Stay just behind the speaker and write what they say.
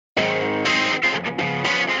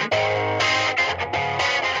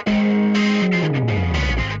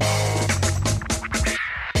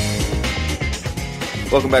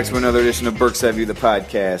Welcome back to another edition of Burke's Eye View, the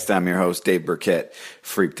podcast. I'm your host, Dave Burkett,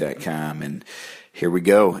 Freak.com, and here we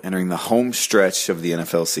go, entering the home stretch of the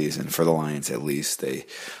NFL season for the Lions, at least. They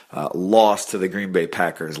lost to the Green Bay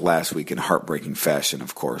Packers last week in heartbreaking fashion,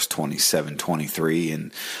 of course, 27-23,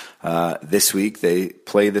 and this week they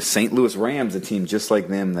play the St. Louis Rams, a team just like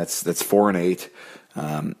them that's 4-8.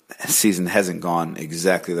 Season hasn't gone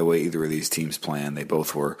exactly the way either of these teams planned. They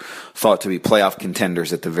both were thought to be playoff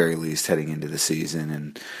contenders at the very least heading into the season,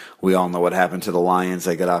 and we all know what happened to the Lions.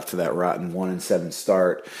 They got off to that rotten 1-7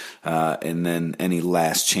 start, and then any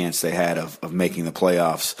last chance they had of making the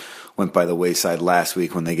playoffs went by the wayside last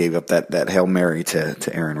week when they gave up that Hail Mary to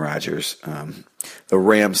Aaron Rodgers. The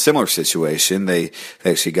Rams, similar situation. They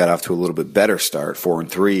actually got off to a little bit better start,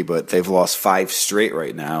 4-3, but they've lost 5 straight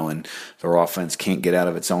right now, and their offense can't get out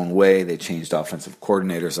of its own way. They changed offensive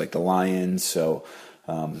coordinators like the Lions, so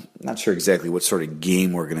not sure exactly what sort of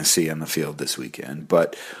game we're going to see on the field this weekend.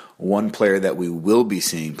 But one player that we will be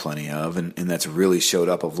seeing plenty of, and that's really showed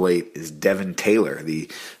up of late, is Devin Taylor, the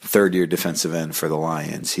third-year defensive end for the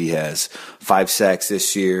Lions. He has 5 sacks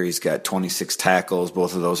this year. He's got 26 tackles.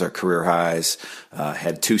 Both of those are career highs.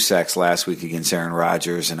 Had 2 sacks last week against Aaron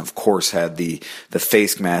Rodgers, and of course had the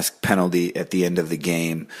face mask penalty at the end of the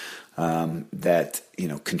game that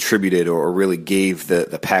contributed or really gave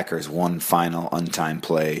the Packers one final untimed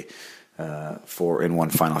play in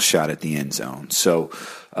one final shot at the end zone. So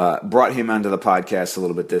brought him onto the podcast a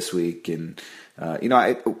little bit this week, and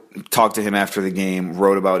I talked to him after the game,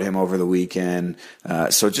 wrote about him over the weekend,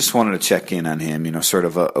 so just wanted to check in on him, sort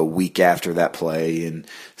of a week after that play and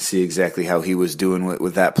see exactly how he was doing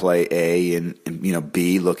with that play, A, and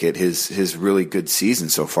B, look at his really good season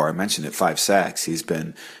so far. I mentioned it, 5 sacks. He's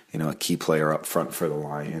been, a key player up front for the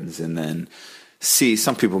Lions, and then C,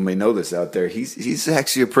 some people may know this out there, he's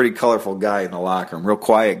actually a pretty colorful guy in the locker room, real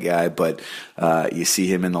quiet guy, but you see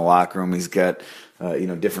him in the locker room, he's got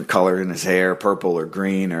different color in his hair, purple or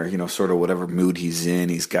green, or sort of whatever mood he's in.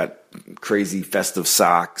 He's got crazy festive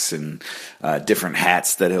socks and different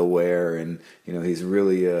hats that he'll wear, and he's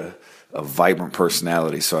really a vibrant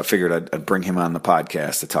personality. So I figured I'd bring him on the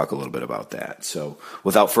podcast to talk a little bit about that. So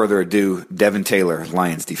without further ado, Devin Taylor,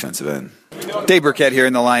 Lions defensive end. Dave Burkett here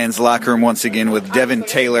in the Lions locker room once again with Devin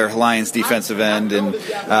Taylor, Lions defensive end, and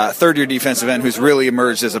third-year defensive end who's really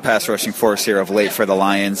emerged as a pass-rushing force here of late for the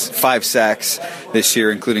Lions. 5 sacks this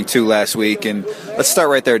year, including 2 last week. And let's start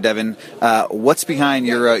right there, Devin. What's behind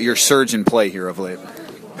your surge in play here of late?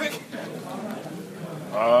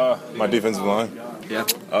 My defensive line. Yeah.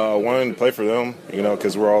 Wanting to play for them,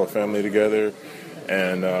 because we're all a family together,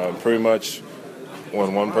 and pretty much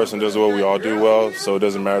when one person does well, we all do well, so it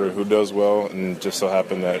doesn't matter who does well, and just so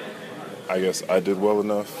happened that I guess I did well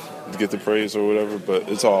enough to get the praise or whatever, but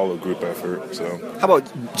it's all a group effort. So, how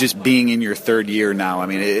about just being in your third year now? I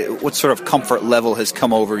mean, what sort of comfort level has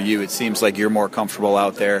come over you? It seems like you're more comfortable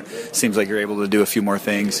out there. Seems like you're able to do a few more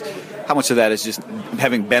things. How much of that is just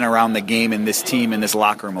having been around the game and this team and this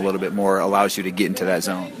locker room a little bit more allows you to get into that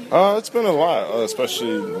zone? It's been a lot,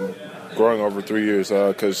 especially growing over 3 years,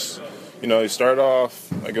 because you start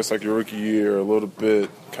off, I guess, like your rookie year, a little bit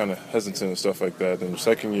kind of hesitant and stuff like that. Then your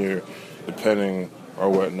second year, depending or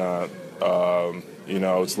whatnot,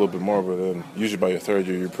 it's a little bit more. But then usually by your third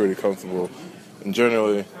year, you're pretty comfortable. And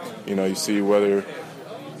generally, you see whether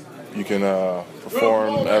you can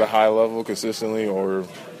perform at a high level consistently or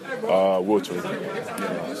wilted.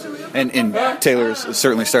 And Taylor's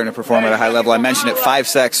certainly starting to perform at a high level. I mentioned it, 5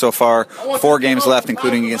 sacks so far, 4 games left,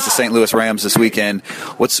 including against the St. Louis Rams this weekend.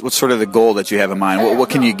 What's sort of the goal that you have in mind? What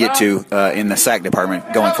can you get to in the sack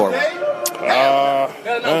department going forward?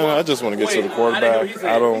 I just want to get to the quarterback.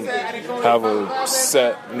 I don't have a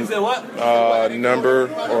set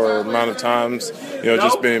number or amount of times.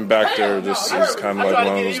 Just being back there just is kind of like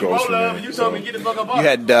one of those goals for me. So. You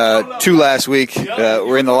had 2 last week.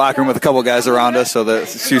 We're in the locker room with a couple guys around us, so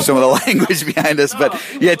excuse some of the language behind us. But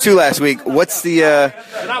you had 2 last week. What's the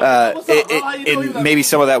and maybe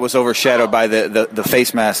some of that was overshadowed by the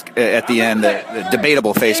face mask at the end, the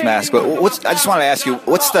debatable face mask. But I just want to ask you,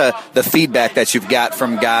 what's the feedback that you've got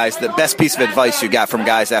from guys, the best piece of advice you got from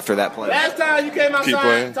guys after that play? Keep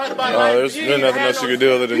playing. There's nothing else you can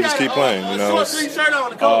do other than just keep playing.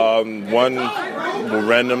 One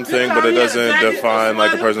random thing, but it doesn't define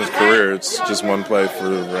like a person's career. It's just one play for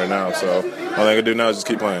right now. So all I can do now is just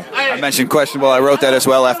keep playing. I mentioned questionable. I wrote that as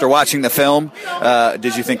well after watching the film.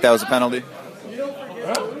 Did you think that was a penalty?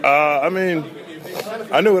 I mean,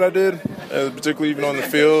 I knew what I did. particularly even on the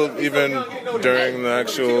field, even during the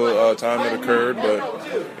actual time it occurred. But,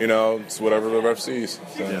 it's whatever the ref sees.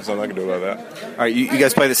 So there's nothing I can do about that. All right, you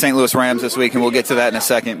guys play the St. Louis Rams this week, and we'll get to that in a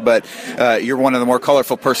second. But you're one of the more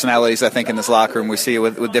colorful personalities, I think, in this locker room. We see you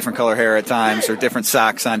with different color hair at times, or different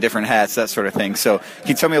socks on, different hats, that sort of thing. So can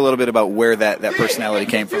you tell me a little bit about where that personality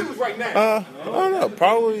came from? I don't know.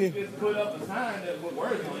 Probably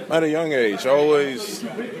at a young age. I always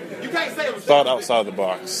thought outside the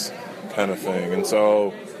box kind of thing. And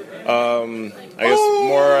so I guess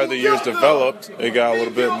more as the years developed, it got a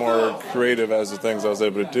little bit more creative as the things I was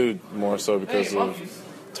able to do, more so because of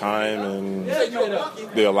time and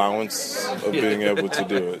the allowance of being able to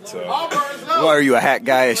do it. So, well, are you a hat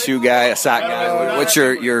guy, a shoe guy, a sock guy? What's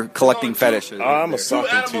your collecting fetish? I'm a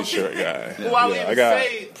sock and t-shirt guy. Yeah, I got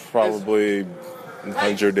probably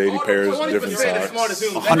 180 pairs of different socks.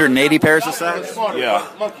 180 pairs of socks? Yeah.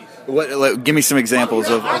 Give me some examples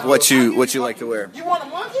of what you like to wear.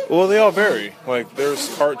 Well, they all vary. Like,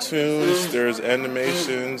 there's cartoons, there's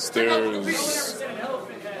animations, there's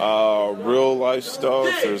real life stuff,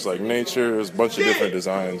 there's like nature, there's a bunch of different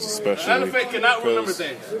designs, especially because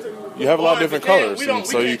you have a lot of different colors, and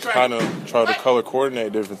so you kind of try to color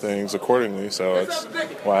coordinate different things accordingly. So that's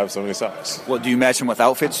why I have so many socks. Well, do you match them with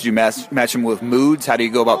outfits? Do you match them with moods? How do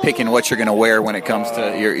you go about picking what you're going to wear when it comes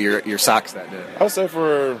to your socks that day? I would say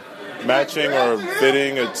for matching or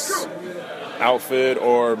fitting, it's outfit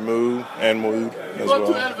or mood as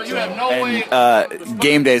well. And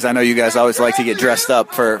game days, I know you guys always like to get dressed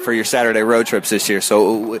up for your Saturday road trips this year.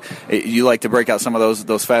 So you like to break out some of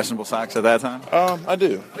those fashionable socks at that time? I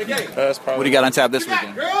do. That's probably. What do you got on tap this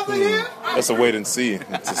weekend? That's a wait and see.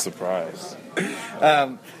 It's a surprise.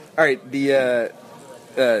 All right,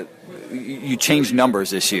 you changed numbers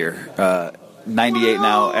this year. 98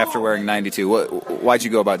 now after wearing 92. Why'd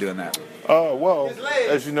you go about doing that? Well,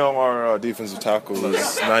 as you know, our defensive tackle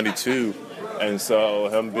is 92, and so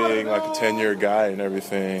him being like a 10-year guy and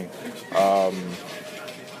everything,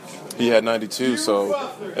 he had 92,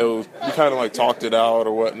 so we kind of like talked it out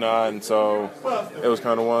or whatnot, and so it was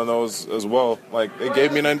kind of one of those as well. Like, they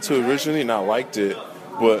gave me 92 originally, and I liked it,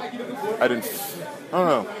 but I don't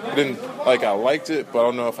know. I liked it, but I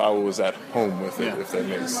don't know if I was at home with it, if that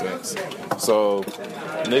makes sense. So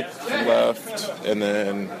Nick left, and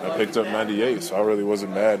then I picked up 98, so I really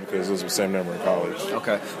wasn't mad because it was the same number in college.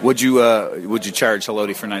 Okay. Would you charge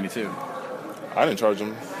Haloti for 92? I didn't charge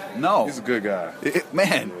him. No. He's a good guy.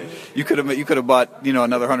 Man, you could have bought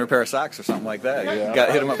another 100 pair of socks or something like that.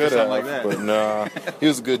 Yeah, hit him up for something like that. But nah, he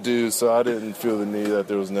was a good dude, so I didn't feel the need that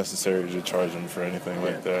there was necessary to charge him for anything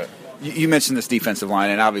like that. You mentioned this defensive line,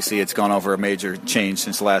 and obviously it's gone over a major change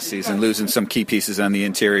since last season, losing some key pieces on the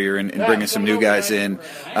interior and bringing some new guys in.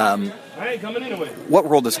 What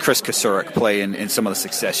role does Chris Kasurik play in some of the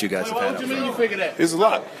success you guys have had up there? He's a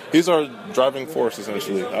lot. He's our driving force,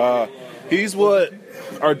 essentially. He's what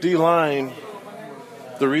our D-line,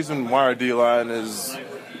 the reason why our D-line has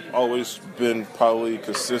always been probably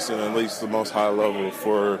consistent, at least the most high level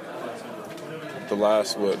for the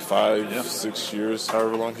last 5-6 years,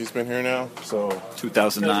 however long he's been here now. So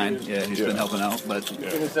 2009, he's been helping out, but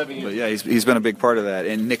he's been a big part of that.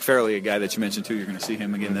 And Nick Fairley, a guy that you mentioned too, you're going to see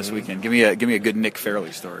him again this weekend. Give me a good Nick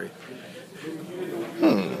Fairley story.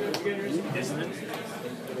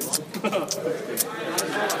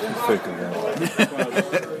 Think about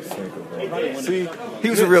it. See, he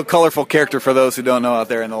was a real colorful character for those who don't know out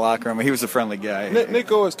there in the locker room. He was a friendly guy.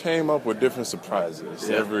 Nick always came up with different surprises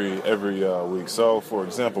every week. So, for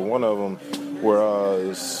example, one of them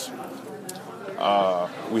was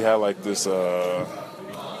we had like this. We're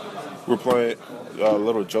playing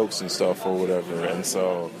little jokes and stuff or whatever, and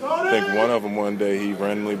so I think one of them one day he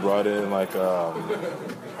randomly brought in like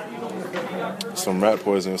some rat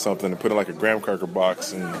poison or something and put in like a graham cracker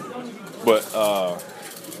box, but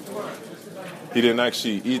he didn't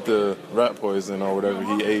actually eat the rat poison or whatever.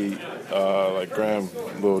 He ate like graham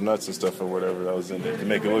little nuts and stuff or whatever that was in it to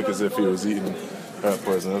make it look as if he was eating rat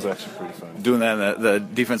poison. It was actually pretty funny. Doing that in the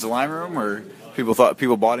defensive line room, or people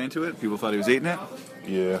bought into it? People thought he was eating it?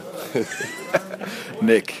 Yeah.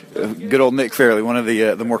 Nick, good old Nick Fairley, one of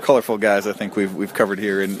the more colorful guys I think we've covered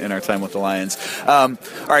here in our time with the Lions. All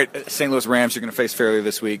right, St. Louis Rams, you're going to face Fairley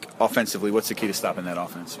this week. Offensively, what's the key to stopping that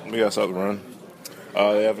offense? We got to stop the run.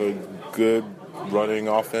 They have a good running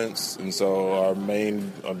offense, and so our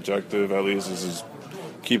main objective, at least, is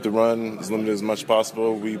keep the run as limited as much as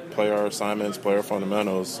possible. We play our assignments, play our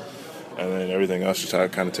fundamentals, and then everything else just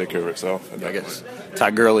kind of take care of itself. I guess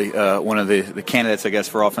Todd Gurley, one of the candidates, I guess,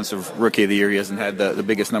 for Offensive Rookie of the Year. He hasn't had the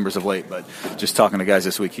biggest numbers of late, but just talking to guys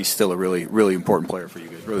this week, he's still a really, really important player for you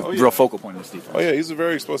guys. Real focal point of this defense. Oh, yeah, he's a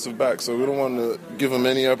very explosive back, so we don't want to give him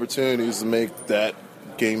any opportunities to make that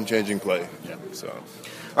game-changing play. Yeah. So.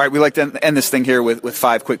 All right, we like to end this thing here with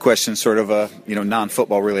 5 quick questions, sort of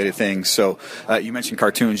non-football related things. So you mentioned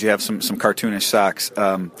cartoons. You have some cartoonish socks.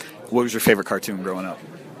 What was your favorite cartoon growing up?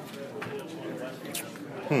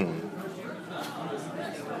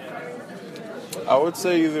 I would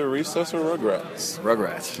say either Recess or Rugrats.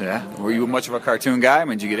 Rugrats, yeah. Were you much of a cartoon guy? I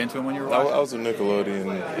mean, did you get into them when you were watching? I was a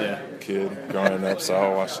Nickelodeon kid growing up, so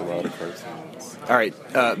I watched a lot of cartoons. All right.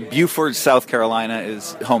 Beaufort, South Carolina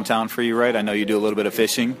is hometown for you, right? I know you do a little bit of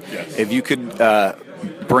fishing. Yes. If you could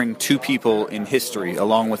bring 2 people in history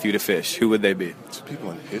along with you to fish, who would they be? 2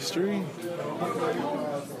 people in history?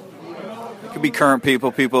 It could be current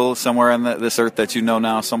people somewhere on this earth that you know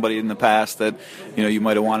now, somebody in the past that you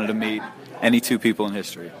might have wanted to meet. Any 2 people in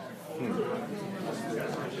history.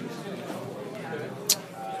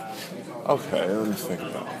 Okay, let me think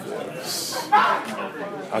about this.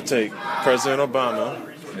 I'll take President Obama.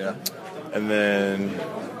 Yeah. And then...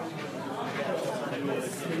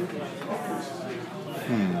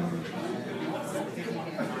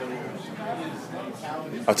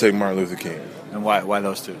 I'll take Martin Luther King. And why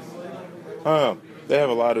those 2? They have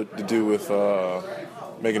a lot to do with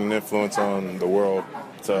making an influence on the world.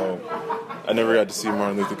 So I never got to see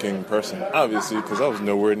Martin Luther King in person, obviously, because I was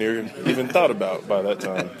nowhere near even thought about by that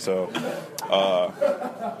time. So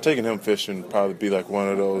taking him fishing would probably be like one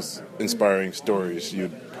of those inspiring stories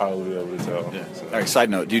you'd probably be able to tell. Yeah. So. All right,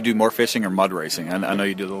 side note, do you do more fishing or mud racing? I know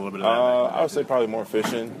you do a little bit of that. I would say probably more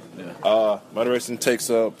fishing. Yeah. Mud racing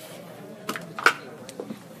takes up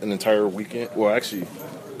an entire weekend. Well, actually,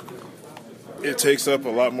 it takes up a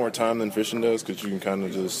lot more time than fishing does because you can kind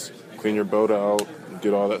of just clean your boat out,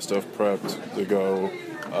 get all that stuff prepped to go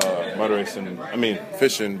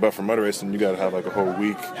fishing, but for mud racing, you got to have like a whole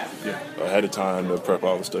week ahead of time to prep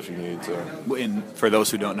all the stuff you need. So. And for those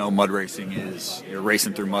who don't know, mud racing is you're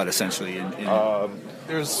racing through mud essentially.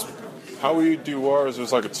 There's how we do ours.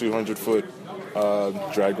 There's like a 200-foot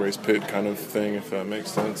drag race pit kind of thing, if that makes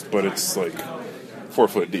sense. But it's like 4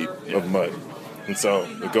 foot deep of mud, and so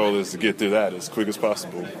the goal is to get through that as quick as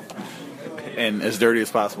possible. And as dirty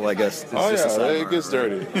as possible, I guess. It gets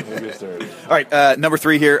dirty. All right, number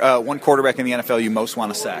 3 here. One quarterback in the NFL you most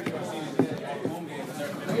want to sack.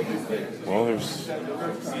 Well,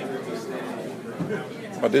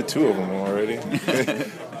 I did 2 of them already.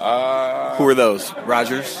 Who are those?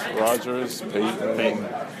 Rodgers, Peyton.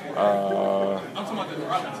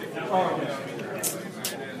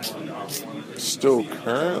 Still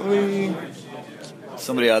currently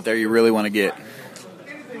somebody out there you really want to get.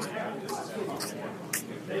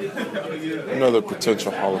 Another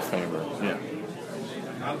potential Hall of Famer.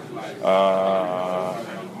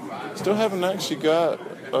 Yeah. Still haven't actually got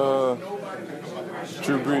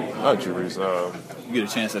Drew Brees. Not Drew Brees. You get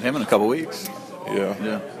a chance at him in a couple weeks.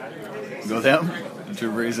 Yeah. Go with him?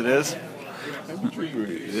 Drew Brees it is? Drew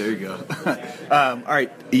Brees. There you go. All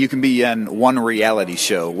right. You can be on one reality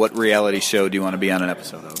show. What reality show do you want to be on an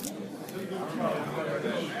episode of?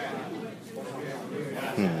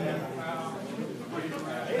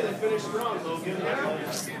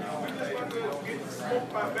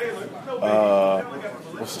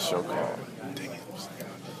 What's the show called?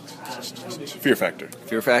 Fear Factor.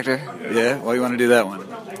 Fear Factor? Yeah? Why do you want to do that one?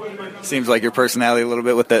 Seems like your personality a little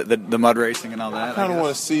bit with the mud racing and all that. I kind of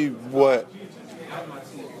want to see what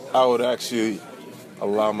I would actually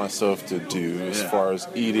allow myself to do as far as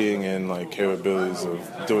eating and like capabilities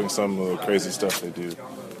of doing some of the crazy stuff they do.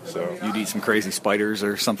 So you'd eat some crazy spiders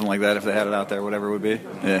or something like that if they had it out there, whatever it would be.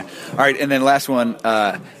 Yeah. All right, and then last one.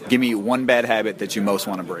 Give me one bad habit that you most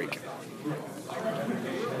want to break.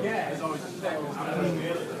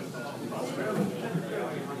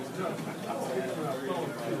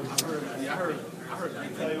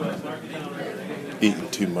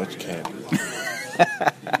 Eating too much candy.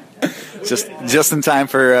 Just in time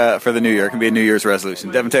for the new year. It can be a New Year's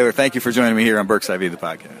resolution. Devin Taylor, thank you for joining me here on Berkside View, the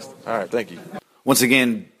podcast. All right, thank you. Once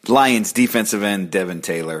again, Lions defensive end Devin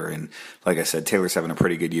Taylor, and like I said, Taylor's having a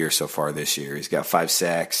pretty good year so far this year. He's got 5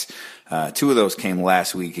 sacks. 2 of those came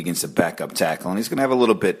last week against a backup tackle, and he's going to have a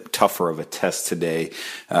little bit tougher of a test today.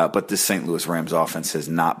 But this St. Louis Rams offense has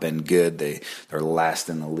not been good. They're last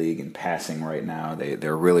in the league in passing right now.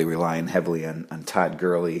 They're really relying heavily on Todd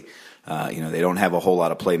Gurley. They don't have a whole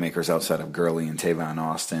lot of playmakers outside of Gurley and Tavon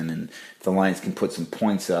Austin. And if the Lions can put some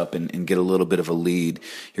points up and get a little bit of a lead,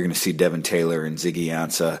 you're going to see Devin Taylor and Ziggy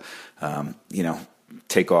Ansah,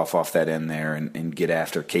 take off that end there and get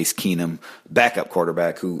after Case Keenum, backup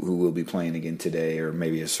quarterback who will be playing again today, or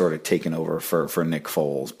maybe is sort of taken over for Nick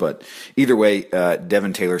Foles. But either way,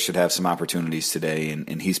 Devin Taylor should have some opportunities today,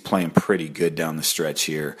 and he's playing pretty good down the stretch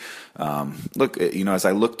here. Look, as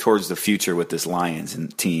I look towards the future with this Lions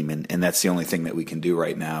and team, and that's the only thing that we can do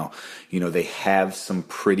right now, they have some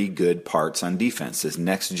pretty good parts on defense. This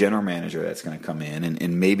next general manager that's going to come in,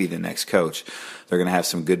 and maybe the next coach, they're going to have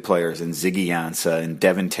some good players in Ziggy Ansah and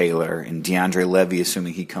Devin Taylor and DeAndre Levy,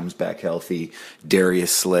 assuming he comes back healthy,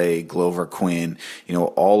 Darius Slay, Glover Quinn.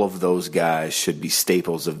 All of those guys should be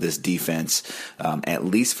staples of this defense, at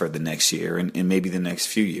least for the next year and maybe the next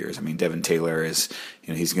few years. I mean, Devin Taylor is,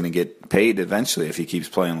 he's going to get paid eventually if he keeps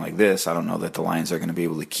playing like this. I don't know that the Lions are going to be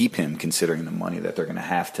able to keep him, considering the money that they're going to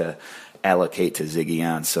have to allocate to Ziggy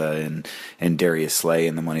Ansah and Darius Slay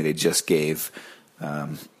and the money they just gave.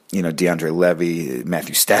 DeAndre Levy,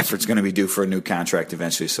 Matthew Stafford's going to be due for a new contract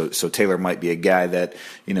eventually. So Taylor might be a guy that,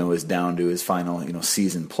 is down to his final,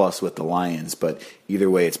 season plus with the Lions. But either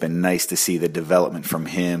way, it's been nice to see the development from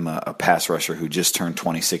him, a pass rusher who just turned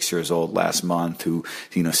 26 years old last month, who,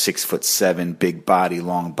 6'7", big body,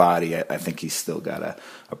 long body. I think he's still got a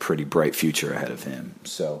pretty bright future ahead of him.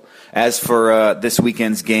 So as for this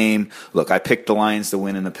weekend's game, look, I picked the Lions to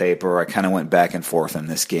win in the paper. I kind of went back and forth in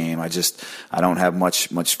this game. I don't have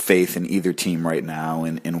much faith in either team right now,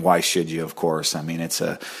 and why should you? Of course, I mean it's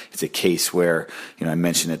a case where I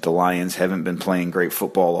mentioned it. The Lions haven't been playing great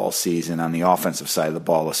football all season on the offensive side of the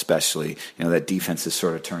ball, especially. That defense has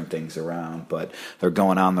sort of turned things around, but they're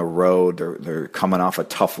going on the road. They're coming off a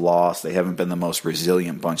tough loss. They haven't been the most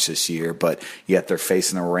resilient bunch this year, but yet they're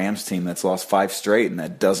facing a Rams team that's lost 5 straight and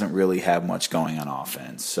that doesn't really have much going on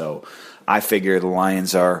offense. So I figure the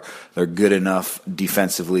Lions they're good enough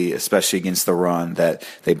defensively, especially against the run, that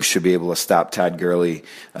they should be able to stop Todd Gurley.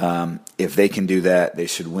 If they can do that, they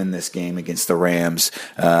should win this game against the Rams.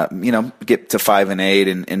 Get to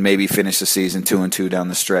 5-8 and maybe finish the season 2-2 down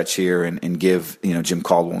the stretch here, and give Jim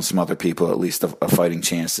Caldwell and some other people at least a fighting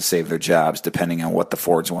chance to save their jobs, depending on what the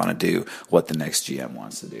Fords want to do, what the next GM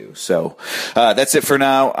wants to do. So that's it for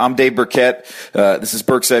now. I'm Dave Burkett. This is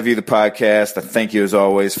Burke's Eye View, the podcast. I thank you as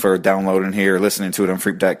always for downloading here, listening to it on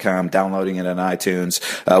Freep.com, downloading it on iTunes.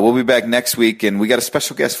 We'll be back next week, and we got a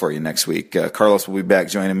special guest for you next week. Carlos will be back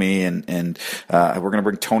joining me, and we're going to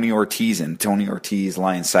bring Tony Ortiz in. Tony Ortiz,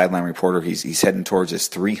 Lions sideline reporter. He's heading towards his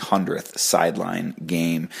 300th sideline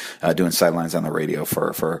game, doing sidelines on the radio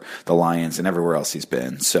for the Lions and everywhere else he's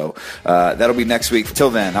been. So that'll be next week.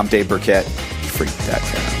 Till then, I'm Dave Burkett,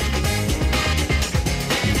 Freep.com.